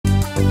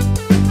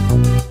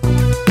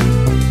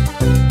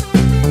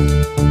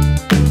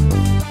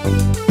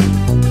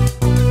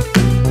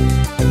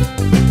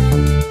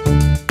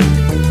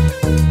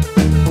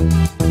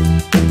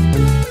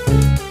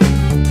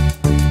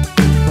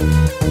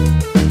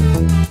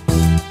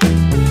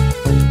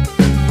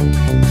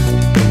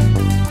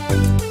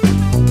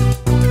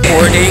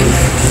boarding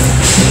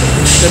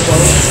the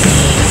boat.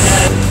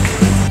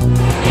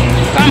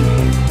 Come.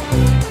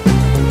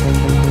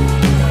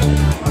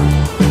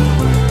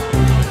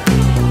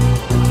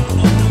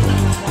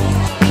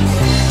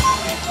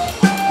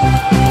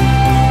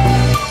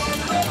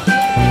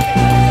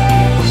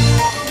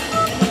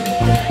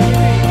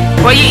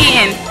 What are you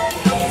eating?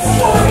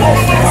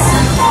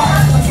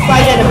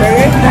 Fried and a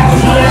burger.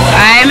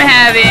 I'm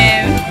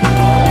having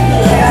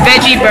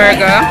veggie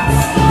burger.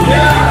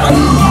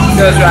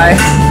 Those right.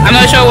 I'm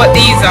not sure what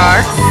these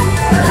are.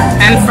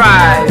 And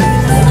fries.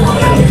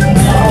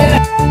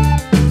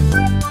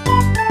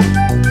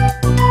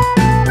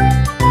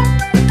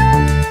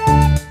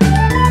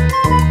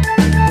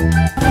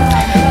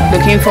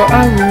 Looking for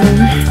a room.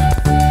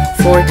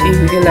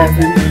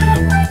 1411.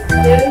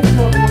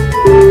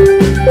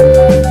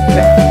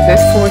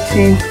 That's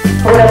 14.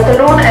 Good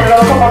afternoon and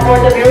welcome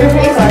aboard the beautiful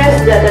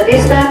express that at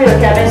this time your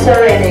cabins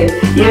are ready.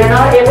 You are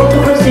now able to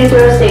proceed to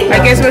your station.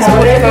 I guess we're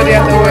supposed to go the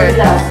other way.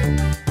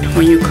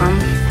 When you come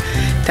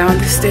down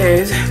the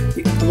stairs,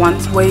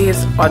 one's way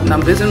is odd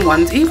numbers and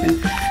one's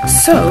even.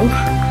 So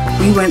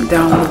we went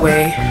down the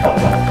way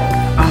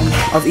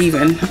of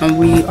even, and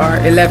we are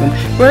 11.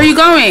 Where are you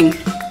going?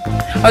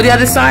 Oh, the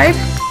other side?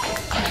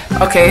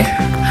 Okay,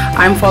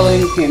 I'm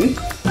following him.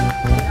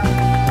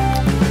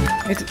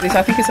 I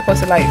think it's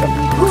supposed to light up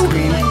the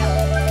screen.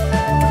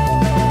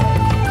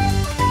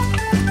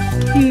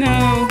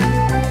 No.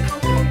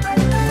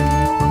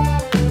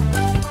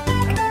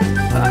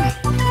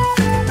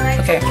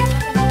 Okay.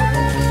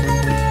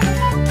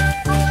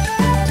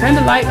 Turn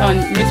the light on.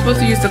 You're supposed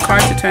to use the car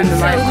to turn the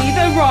light on. We've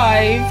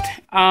arrived.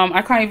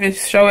 I can't even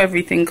show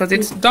everything because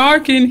it's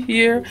dark in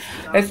here.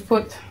 Let's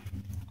put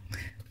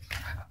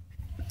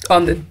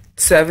on the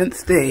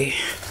 7th day.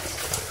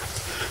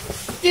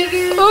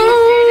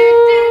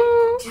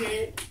 Oh,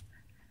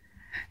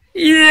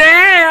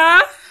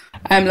 yeah.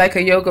 I'm like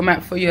a yoga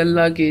mat for your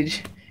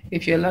luggage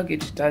if your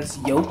luggage does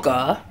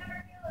yoga.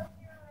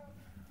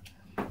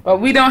 But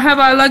we don't have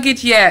our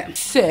luggage yet.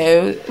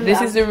 So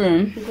this is the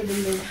room.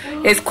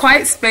 It's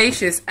quite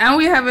spacious and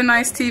we have a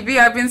nice TV.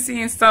 I've been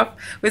seeing stuff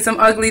with some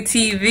ugly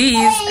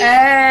TVs.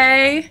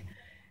 Hey.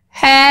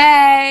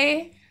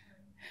 Hey.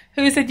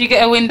 Who said you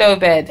get a window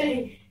bed?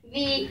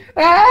 Me.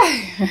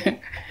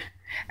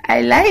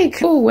 I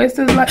like. Oh, where's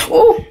the light?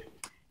 Oh,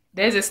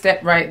 there's a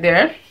step right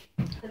there.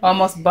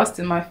 Almost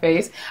busted my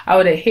face. I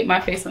would have hit my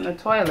face on the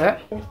toilet.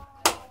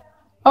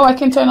 Oh, I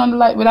can turn on the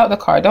light without the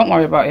car. Don't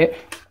worry about it.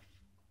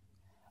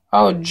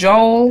 Oh,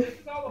 Joel.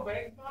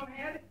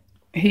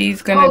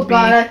 He's gonna be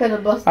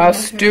our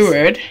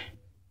steward.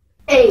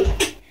 Hey,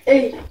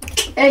 hey,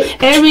 hey.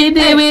 Every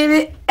day with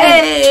it.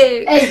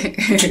 Hey,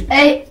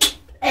 hey,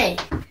 hey.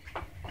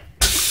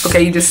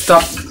 Okay, you just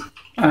stop.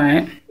 All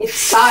right. It's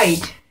side.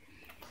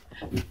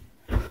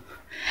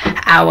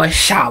 Our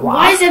shower.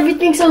 Why is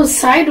everything so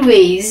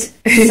sideways?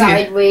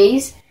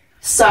 Sideways,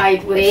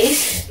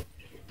 sideways,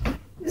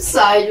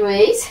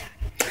 sideways,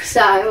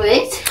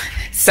 sideways,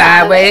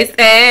 sideways,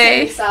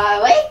 eh?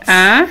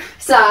 Sideways,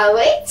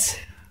 sideways.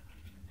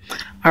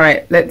 All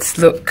right, let's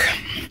look.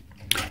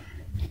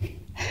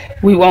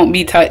 We won't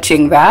be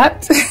touching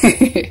that.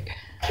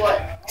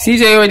 What?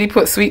 CJ already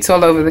put sweets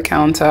all over the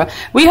counter.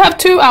 We have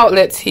 2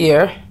 outlets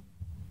here.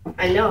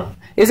 I know.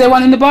 Is there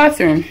one in the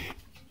bathroom?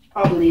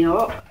 Probably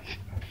not.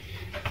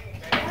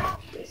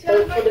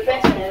 So for the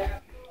best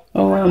there.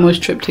 Oh, I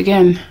almost tripped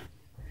again.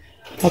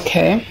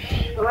 Okay.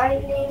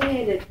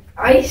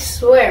 I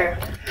swear.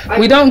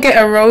 We don't get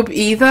a robe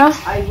either.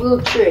 I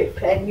will trip,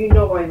 and you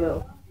know I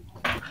will.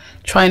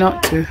 Try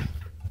not to.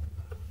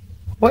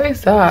 What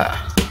is that?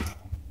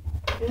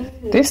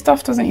 This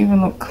stuff doesn't even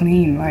look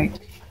clean. Like,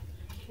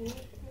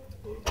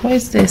 what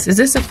is this? Is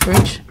this a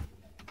fridge?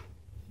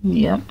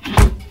 Yep.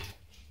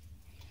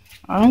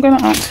 I'm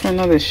gonna ask for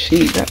another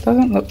sheet. That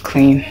doesn't look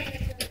clean.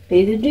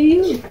 Neither do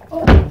you.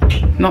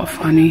 Not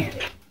funny.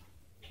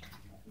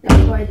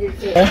 That's why I did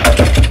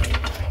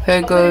it.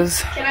 There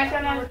goes Can I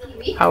turn on the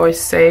TV? our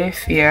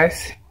safe,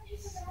 yes,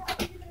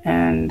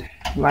 and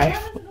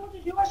life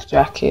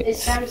jacket.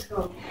 It's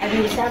Samsung. I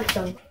mean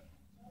Samsung.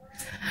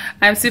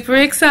 I'm super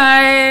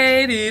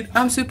excited.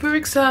 I'm super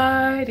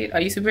excited.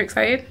 Are you super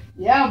excited?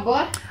 Yeah,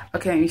 boy.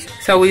 Okay,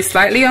 so we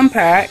slightly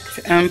unpacked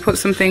and put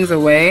some things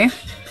away.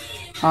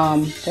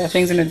 There are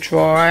things in the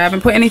drawer. I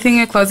haven't put anything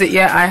in the closet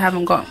yet. I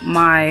haven't got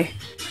my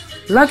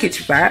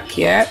luggage back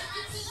yet,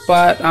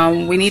 but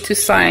we need to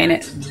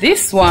sign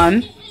this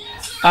one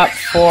up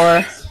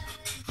for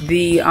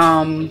the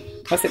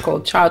what's it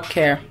called,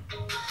 childcare,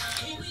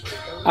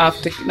 not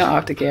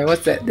aftercare,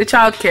 what's that, the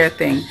childcare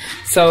thing.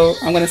 So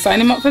I'm going to sign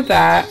him up for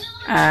that.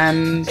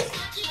 And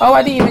oh,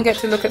 I didn't even get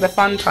to look at the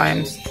fun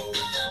times.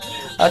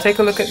 I'll take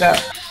a look at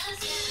that.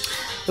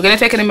 We're going to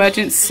take an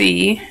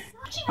emergency.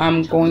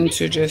 I'm going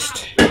to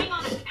just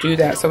do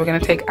that. So we're going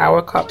to take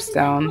our cups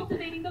down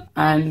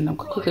and I'm going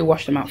to quickly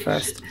wash them out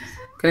first.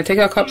 Going to take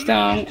our cups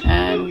down,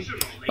 and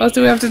what else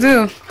do we have to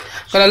do?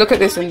 Gonna look at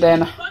this and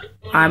then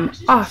I'm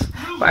off.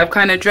 But I've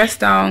kind of dressed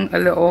down a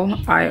little.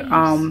 I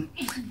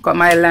got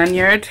my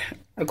lanyard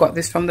I got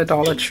this from the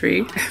Dollar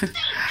Tree.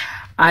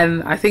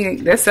 And I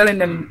think they're selling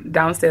them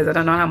downstairs. I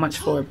don't know how much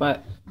for,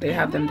 but they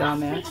have them down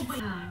there.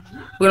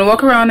 We're gonna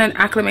walk around and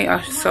acclimate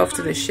ourselves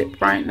to the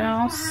ship right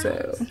now.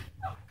 So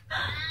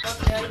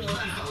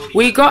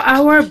we got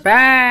our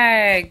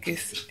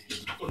bags.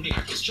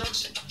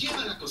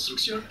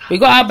 We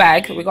got our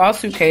bag. We got our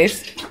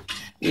suitcase.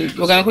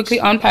 We're gonna quickly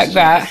unpack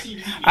that.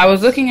 I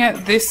was looking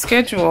at this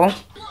schedule.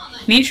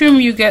 In each room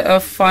you get a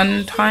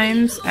fun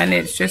times, and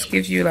it just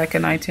gives you like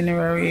an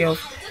itinerary of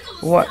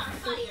what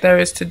there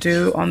is to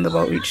do on the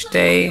boat each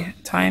day,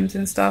 times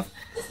and stuff.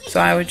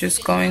 So I was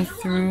just going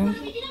through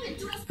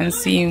and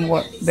seeing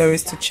what there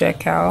is to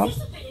check out.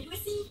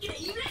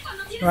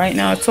 Right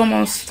now it's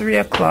almost 3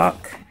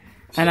 o'clock,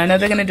 and I know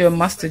they're gonna do a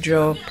muster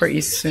drill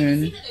pretty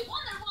soon.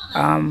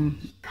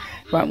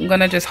 But I'm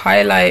gonna just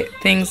highlight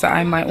things that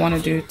I might want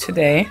to do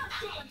today.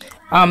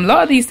 A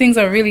lot of these things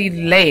are really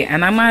late,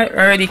 and I'm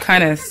already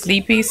kind of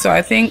sleepy, so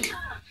I think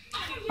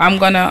I'm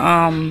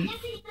gonna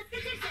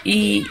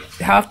eat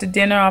after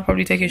dinner. I'll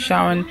probably take a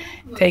shower and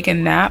take a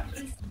nap.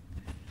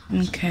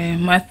 Okay,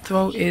 my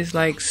throat is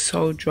like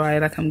so dry,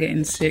 like I'm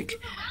getting sick,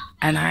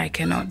 and I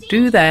cannot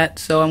do that,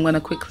 so I'm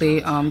gonna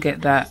quickly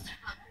get that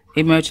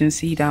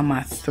emergency down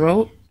my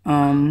throat.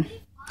 I'm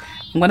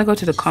gonna go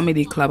to the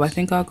comedy club. I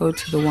think I'll go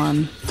to the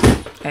one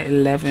at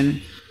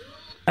 11.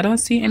 I don't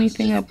see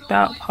anything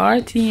about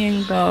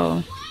partying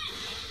though.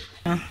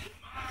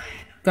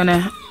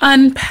 Gonna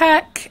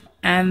unpack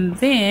and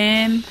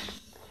then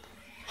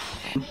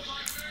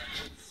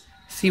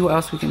see what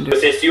else we can do.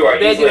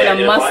 They're doing a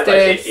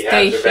muster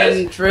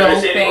station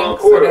drill thing,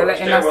 so they're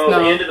letting us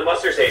know. Into the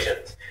muster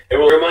stations. It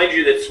will remind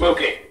you that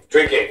smoking,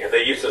 drinking, and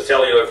the use of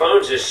cellular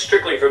phones is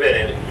strictly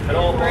forbidden at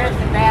all. Where's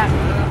the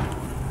bathroom?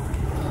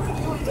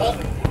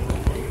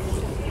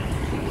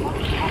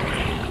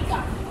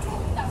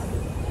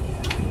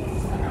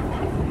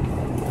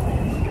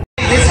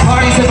 This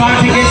party's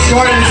about to get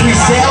started as we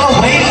sail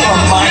away from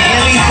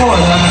Miami,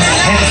 Florida,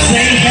 and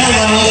say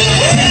hello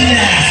to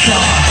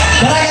Nassau.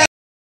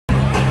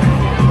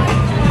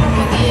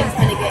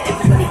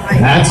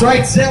 That's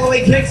right, sail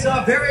away kicks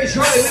off very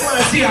shortly. We want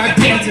to see our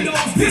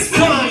dancers.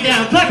 Come on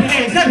down, clap your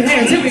hands, clap your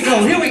hands. Here we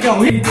go, here we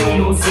go.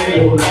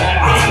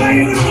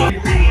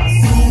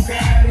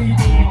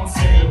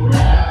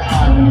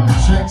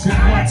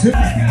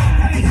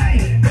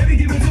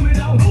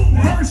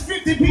 First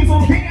 50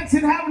 people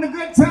dancing, having a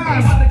good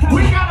time.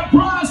 We got a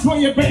prize for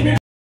you, baby.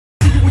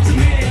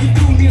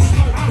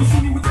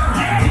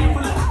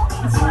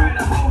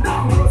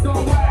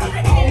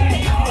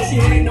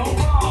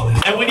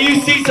 And when you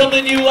see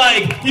something you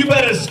like, you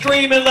better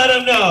scream and let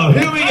them know.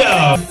 Here we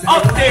go.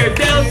 Upstairs,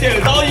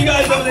 downstairs, all you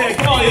guys over there.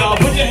 Come on, y'all.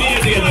 Put your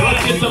hands together.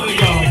 Let's get something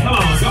going. Come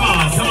on, come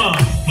on, come on.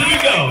 Here we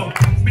go.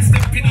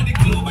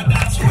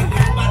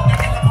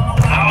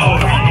 Oh,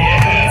 yeah.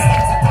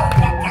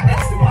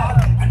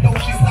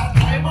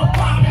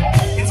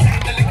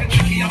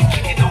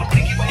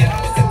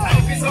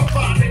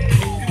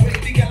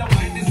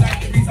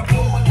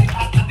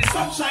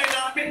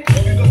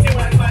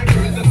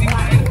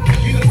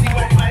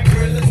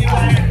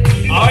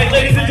 All right,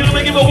 ladies and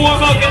gentlemen, give a warm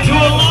welcome to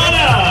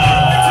Alana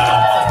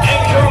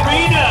and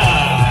Karina.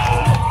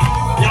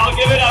 Y'all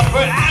give it up for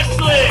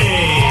Ashley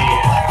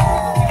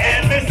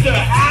and Mr.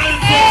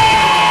 Anthony.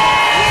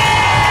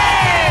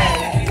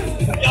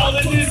 Y'all,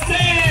 this is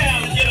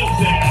Sam. Get him,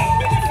 Sam.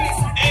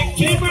 And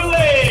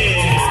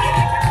Kimberly.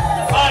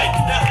 All right,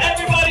 now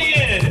everybody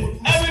in.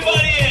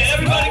 Everybody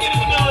get in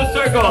the middle of the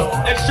circle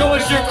and show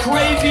us your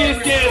craziest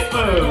dance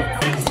move.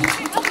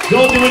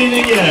 Don't do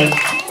anything yet.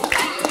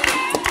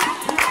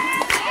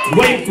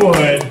 Wait for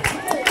it.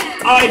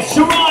 Alright,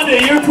 Sharonda,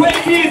 your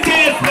craziest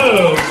dance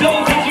move. Show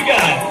us what you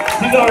got.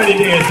 She's already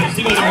dancing.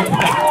 She doesn't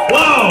respect.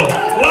 Whoa,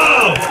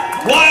 whoa.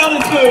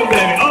 Wildest move,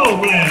 baby. Oh,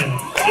 man.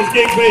 It's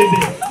getting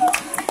crazy.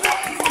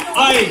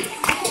 Alright,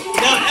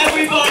 now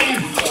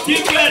everybody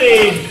get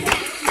ready.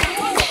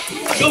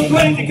 Go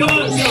crazy. Come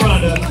on,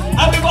 Sharonda.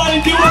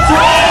 Everybody do what's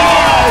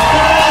right.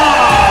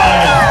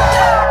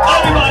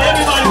 Come on.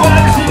 Everybody,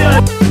 whatever she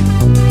does.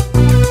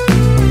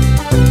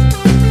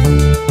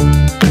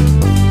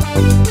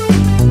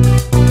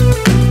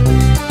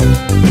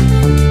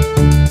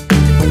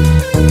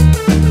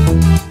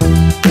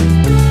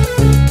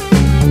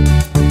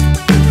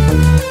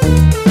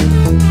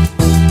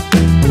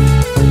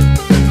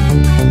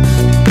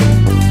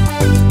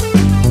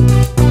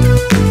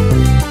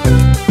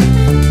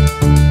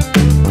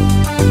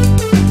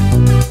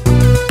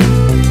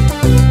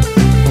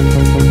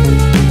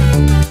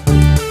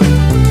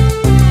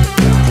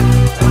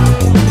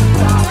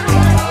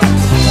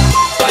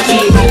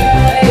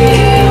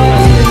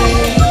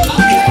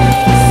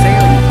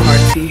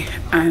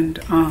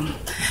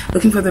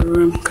 Looking for the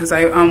room because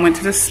I went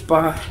to the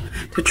spa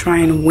to try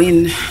and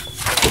win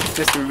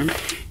this room.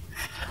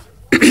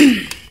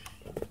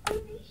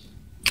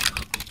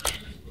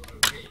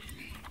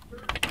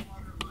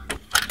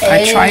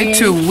 I tried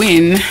to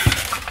win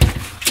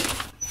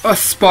a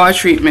spa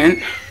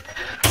treatment,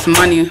 some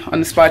money on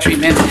the spa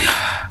treatment.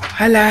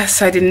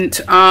 Alas, I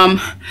didn't.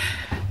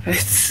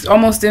 It's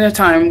almost dinner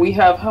time. We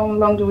have, how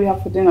long do we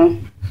have for dinner?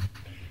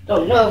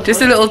 Don't know.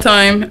 Just a little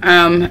time,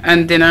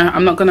 and dinner.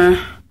 I'm not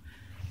gonna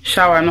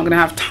shower. I'm not gonna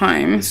have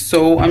time,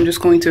 so I'm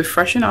just going to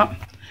freshen up.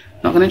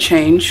 Not gonna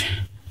change.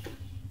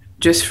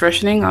 Just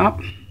freshening up,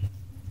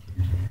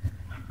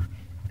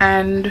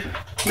 and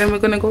then we're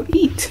gonna go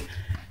eat.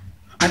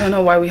 I don't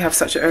know why we have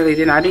such an early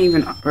dinner. I didn't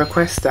even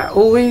request that.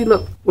 Oh wait,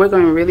 look, we're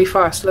going really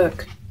fast.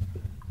 Look,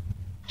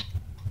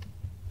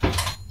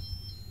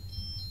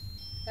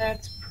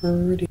 that's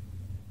pretty.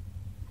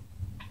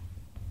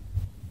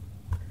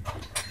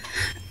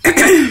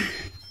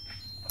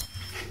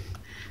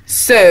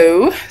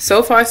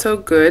 So far so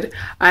good.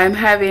 I'm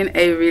having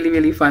a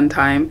really fun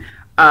time.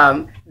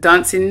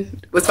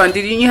 Dancing was fun.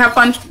 Didn't you have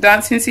fun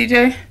dancing,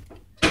 CJ?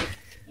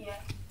 Yeah.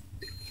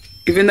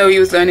 Even though he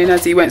was learning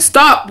as he went.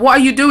 Stop! What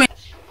are you doing?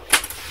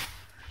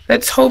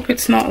 Let's hope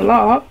it's not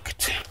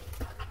locked.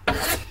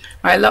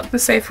 I locked the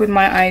safe with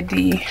my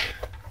ID.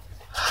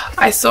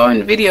 I saw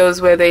in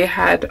videos where they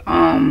had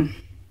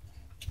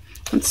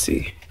let's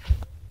see.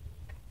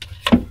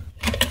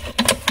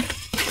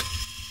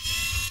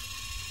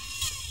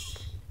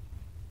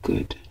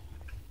 Good.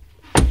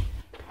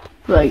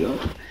 There you go.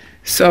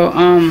 So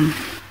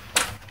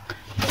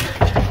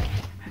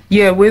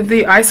yeah, with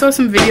the I saw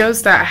some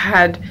videos that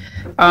had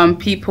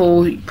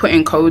people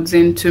putting codes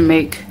in to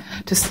make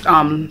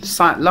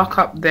lock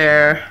up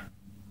their,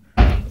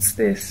 what's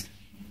this?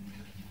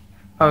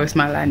 Oh, it's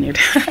my lanyard.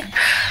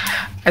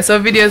 I saw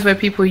videos where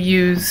people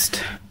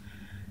used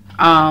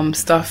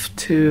stuff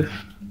to,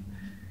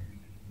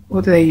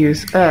 what do they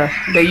use?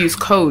 They use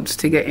codes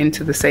to get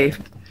into the safe.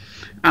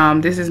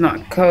 This is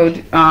not code.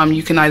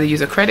 You can either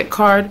use a credit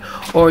card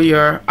or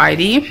your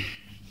ID.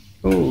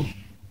 Ooh.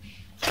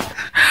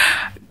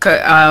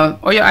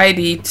 Or your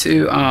ID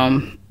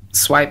to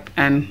swipe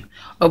and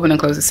open and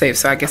close the safe.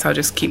 So I guess I'll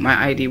just keep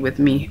my ID with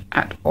me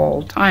at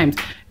all times.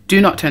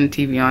 Do not turn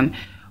the TV on.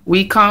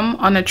 We come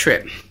on a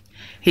trip.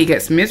 He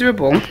gets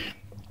miserable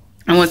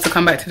and wants to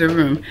come back to the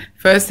room.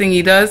 First thing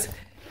he does,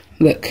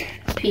 look.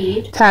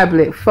 Peed.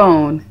 Tablet,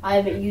 phone,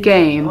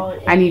 game,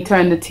 and he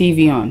turned the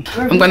TV on.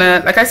 I'm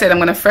gonna, like I said, I'm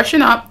gonna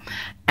freshen up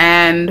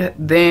and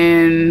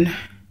then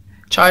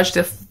charge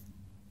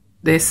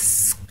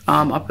this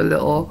up a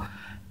little,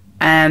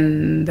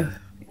 and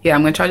yeah,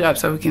 I'm gonna charge it up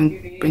so we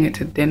can bring it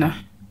to dinner.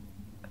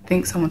 I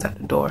think someone's at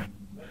the door.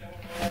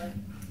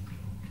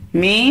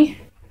 Me?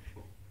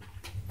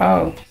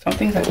 Oh,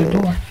 something's at the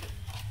door.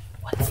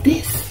 What's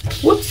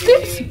this? What's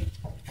this?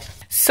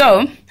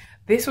 So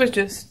this was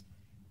just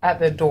at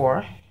the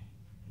door.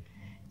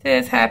 It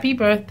says happy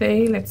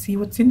birthday. Let's see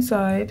what's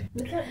inside.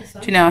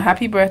 Jhanelle,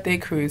 happy birthday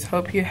cruise.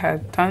 Hope you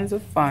had tons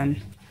of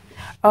fun.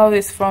 Oh,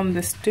 it's from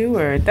the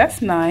steward.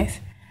 That's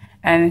nice.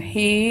 And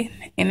in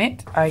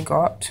it I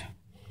got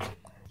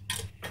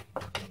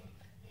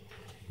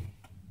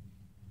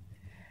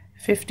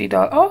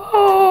 $50.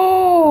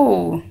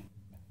 Oh,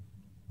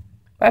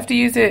 I have to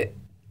use it.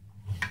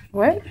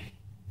 What?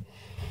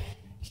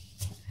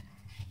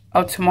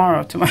 Oh,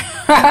 tomorrow.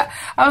 I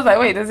was like,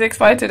 wait, does it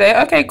expire today?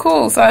 Okay,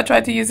 cool. So I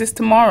tried to use this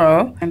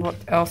tomorrow. And what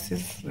else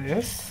is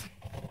this?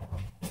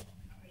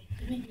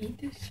 Do we need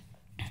this?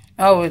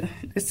 Oh,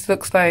 this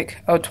looks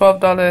like a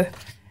 $12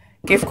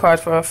 gift card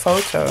for a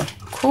photo.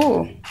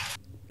 Cool.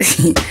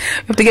 We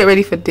have to get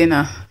ready for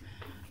dinner.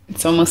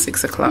 It's almost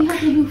 6 o'clock. You have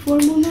to do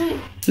formal night?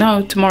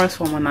 No, tomorrow's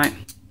formal night.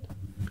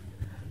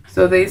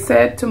 So they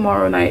said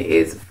tomorrow night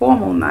is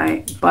formal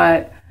night,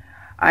 but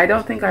I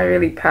don't think I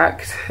really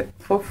packed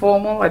for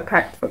formal. I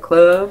packed for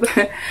club,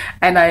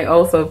 and I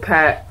also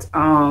packed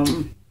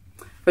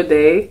for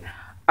day.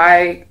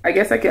 I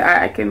guess I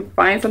can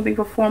find something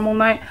for formal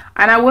night,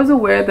 and I was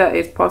aware that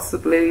it's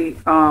possibly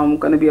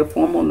gonna be a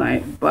formal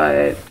night,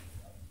 but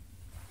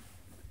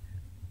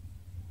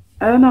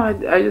I don't know. I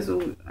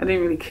didn't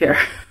really care.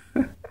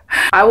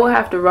 I will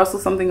have to rustle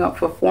something up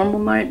for formal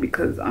night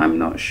because I'm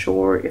not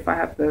sure if I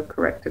have the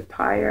correct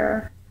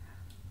attire.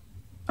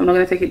 I'm not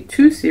going to take it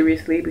too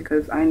seriously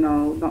because I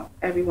know not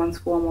everyone's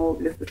formal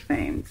is the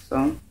same.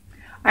 So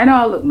I know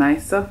I'll look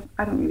nice, so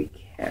I don't really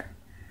care.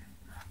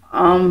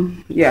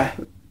 Yeah,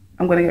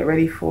 I'm going to get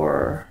ready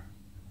for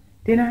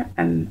dinner,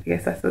 and I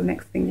guess that's the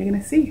next thing you're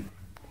going to see.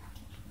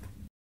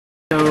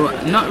 So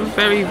not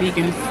very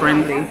vegan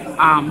friendly.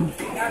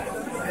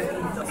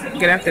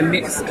 You're going to have to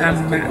mix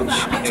and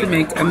match to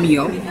make a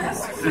meal,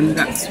 and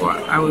that's what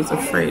I was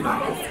afraid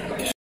of.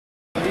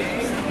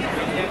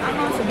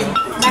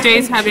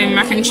 Today's having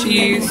mac and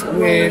cheese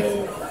with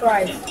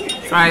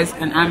fries,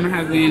 and I'm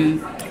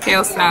having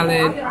kale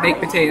salad, baked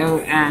potato,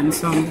 and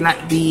some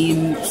black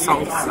bean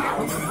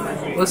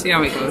salsa. We'll see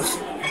how it goes.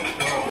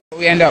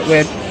 We end up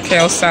with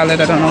kale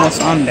salad. I don't know what's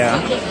on there.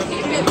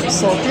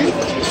 Salted?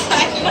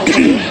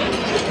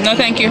 No,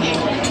 thank you.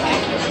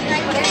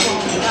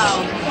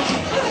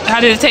 How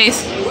did it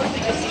taste?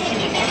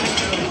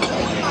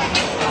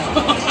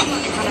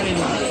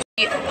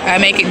 I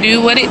make it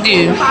do what it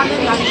do.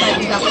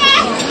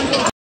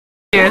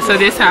 Yeah, so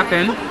this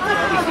happened.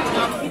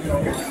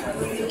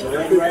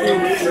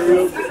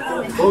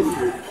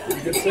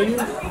 Good singer?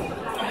 That's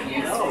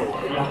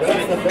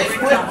the best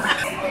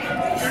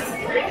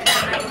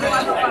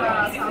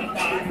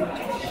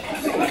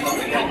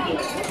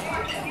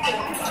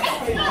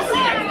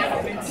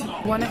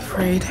One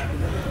afraid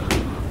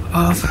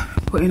of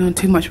putting on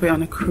too much weight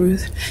on a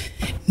cruise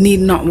need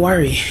not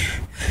worry.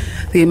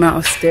 The amount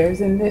of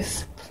stairs in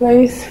this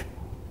place,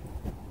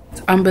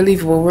 it's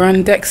unbelievable. We're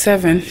on deck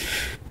 7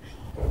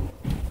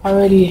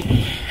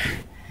 already.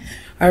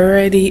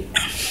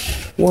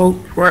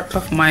 Worked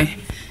off my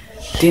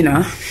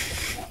dinner.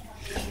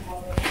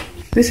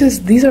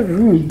 These are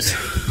rooms.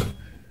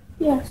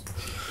 Yes.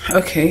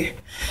 Okay,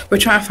 we're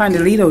trying to find the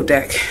Lido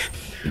deck.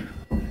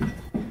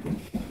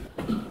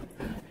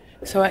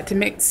 So I had to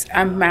mix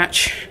and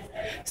match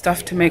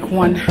stuff to make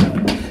one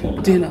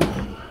dinner.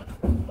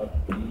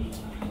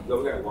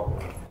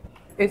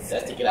 It's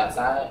Just to get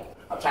outside.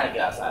 I'm trying to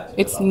get outside too.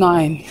 It's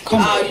 9.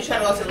 Come on. Oh, you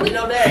trying to go to the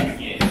Lido deck?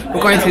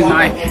 We're going to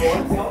 9.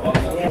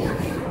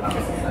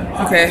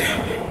 Okay.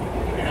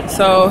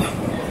 So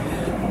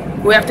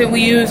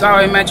we use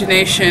our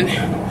imagination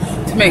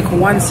to make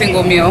one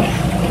single meal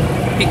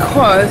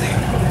because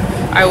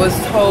I was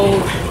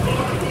told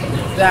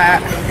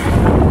that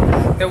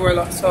there were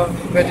lots of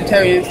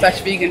vegetarian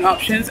 / vegan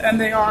options, and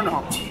they are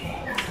not.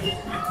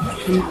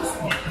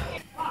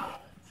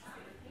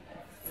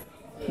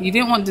 You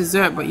didn't want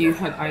dessert, but you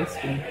had ice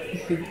cream.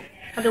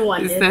 I don't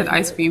want It said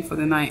ice cream for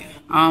the night.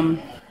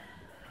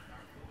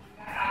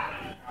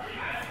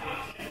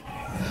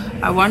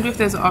 I wonder if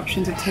there's an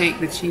option to take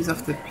the cheese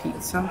off the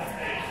pizza.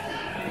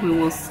 We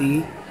will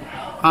see.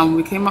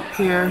 We came up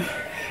here.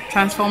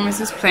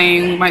 Transformers is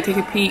playing. We might take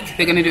a peek.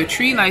 They're gonna do a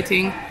tree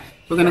lighting.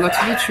 We're gonna go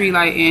to the tree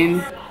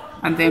lighting,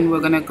 and then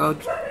we're gonna go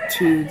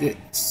to the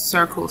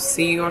Circle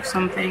C or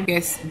something.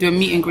 Yes, do a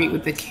meet and greet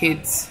with the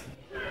kids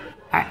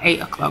at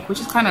 8 o'clock, which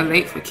is kind of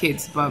late for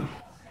kids, but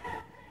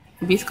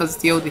maybe it's because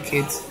it's the older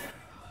kids.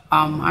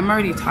 I'm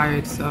already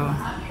tired, so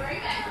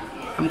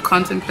I'm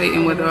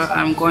contemplating whether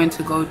I'm going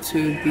to go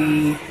to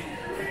the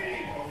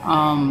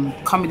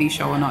comedy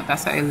show or not.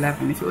 That's at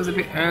 11. If it was a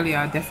bit earlier,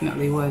 I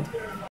definitely would.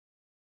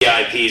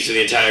 VIPs for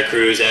the entire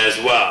cruise as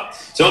well.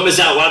 So don't miss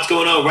out what's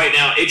going on right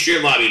now.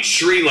 Atrium Lobby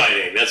tree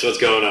lighting. That's what's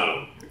going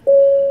on.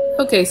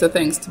 Okay, so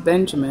thanks to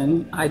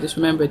Benjamin, I just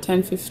remembered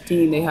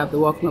 10:15 they have the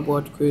Welcome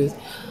Aboard cruise,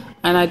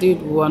 and I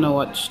did want to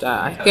watch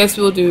that. I guess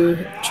we'll do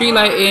tree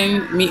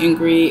lighting, meet and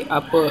greet.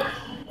 I'll put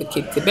the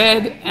kid to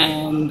bed,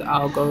 and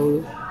I'll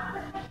go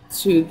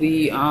to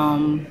the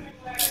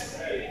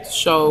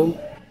show,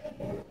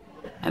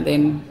 and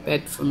then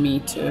bed for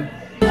me too.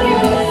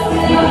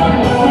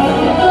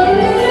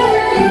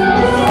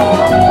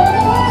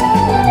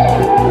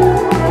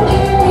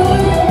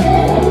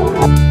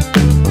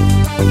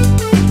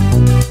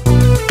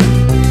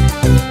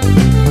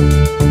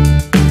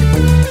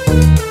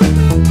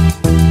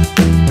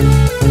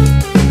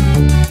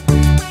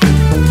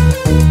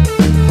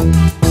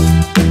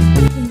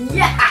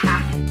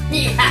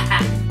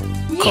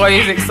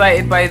 Corey's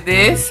excited by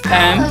this,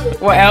 and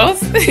what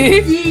else?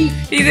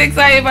 He's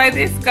excited by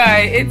this guy.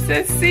 It's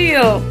a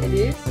seal. It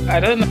is? I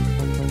don't know.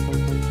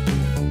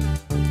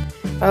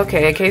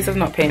 Okay, a case of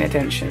not paying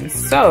attention.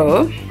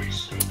 So,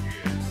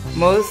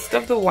 most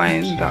of the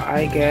wine that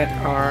I get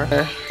are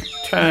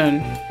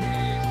turn,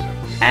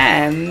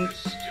 and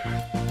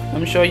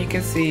I'm sure you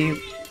can see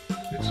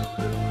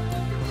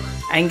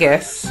and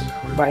guess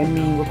by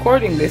me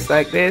recording this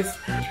like this.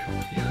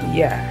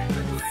 Yeah.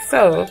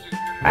 So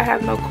I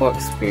have no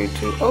corkscrew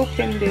to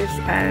open this,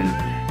 and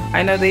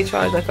I know they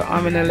charge like an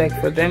arm and a leg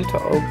for them to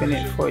open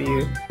it for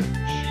you,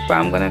 but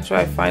I'm gonna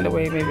try to find a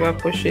way. Maybe I'll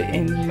push it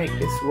in and make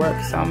this work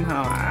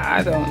somehow.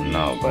 I don't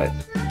know, but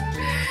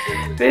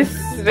this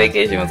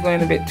vacation was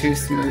going a bit too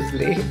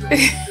smoothly.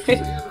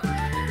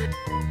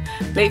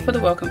 Late for the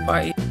welcome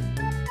party.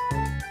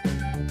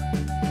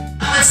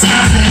 It's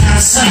time to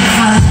have some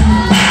fun.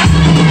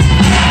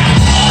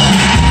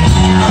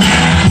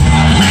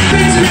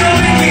 It's a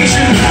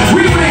vacation.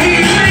 We made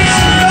it.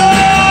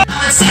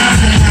 It's time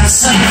to have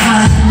some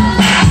fun.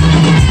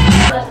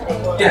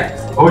 Yeah.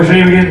 What was your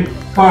name again?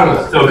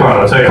 Carlos. Oh,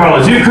 Carlos. Hey,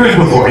 Carlos, you've cruised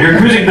before. You're a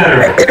cruising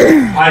veteran.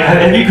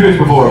 Have you cruised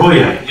before? Will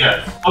you?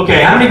 Yeah.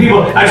 Okay, how many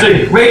people,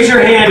 actually, raise your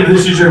hand if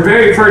this is your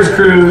very first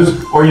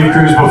cruise or you've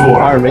cruised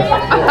before. Army.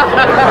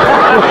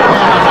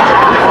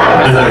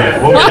 Okay,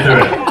 we'll get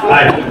through it.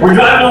 Alright, we're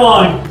driving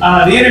along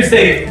the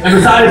interstate, and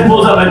beside us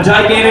pulls up a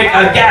gigantic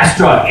gas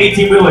truck,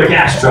 18-wheeler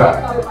gas truck.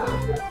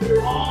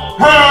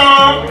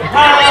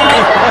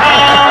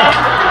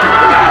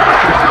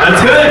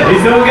 That's good,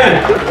 he's doing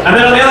good. And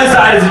then on the other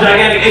side is a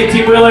gigantic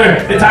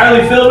 18-wheeler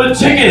entirely filled with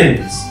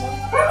chickens.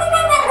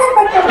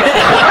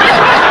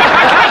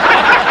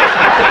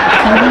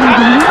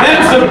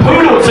 There's some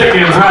poodle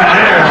chickens right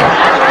there.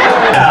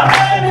 Yeah.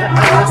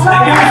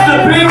 And give us the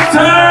big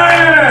turn.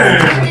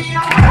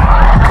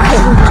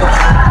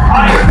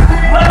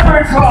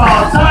 Leopard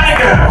crawl,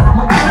 tiger,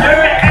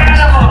 you're an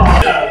animal.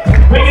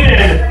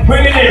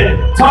 Bring it in,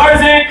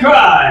 Tarzan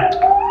cry.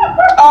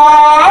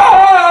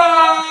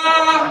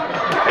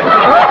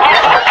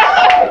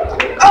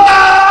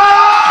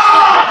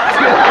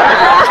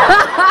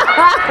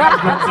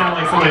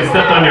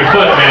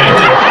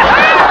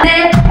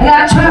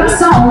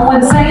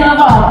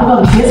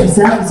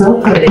 yourself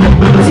so pretty.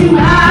 Too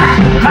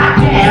high, hot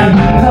damn,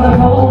 for the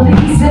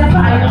police and a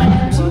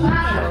fire. Too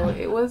high. So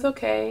it was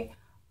okay.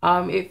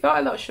 It felt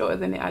a lot shorter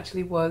than it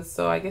actually was,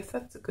 so I guess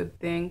that's a good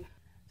thing.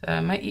 So I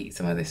might eat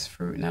some of this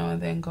fruit now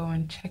and then go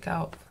and check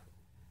out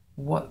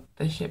what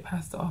the ship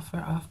has to offer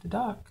after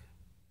dark.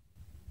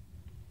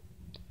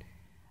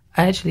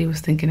 I actually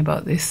was thinking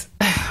about this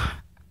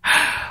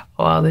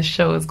while the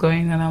show was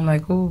going, and I'm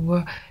like,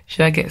 oh,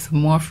 should I get some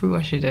more fruit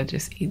or should I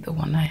just eat the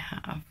one I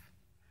have?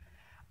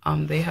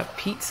 They have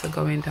pizza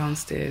going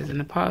downstairs, and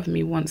a part of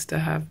me wants to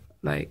have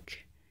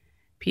like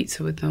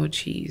pizza with no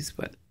cheese,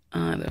 but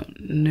I don't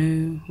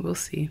know. We'll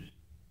see.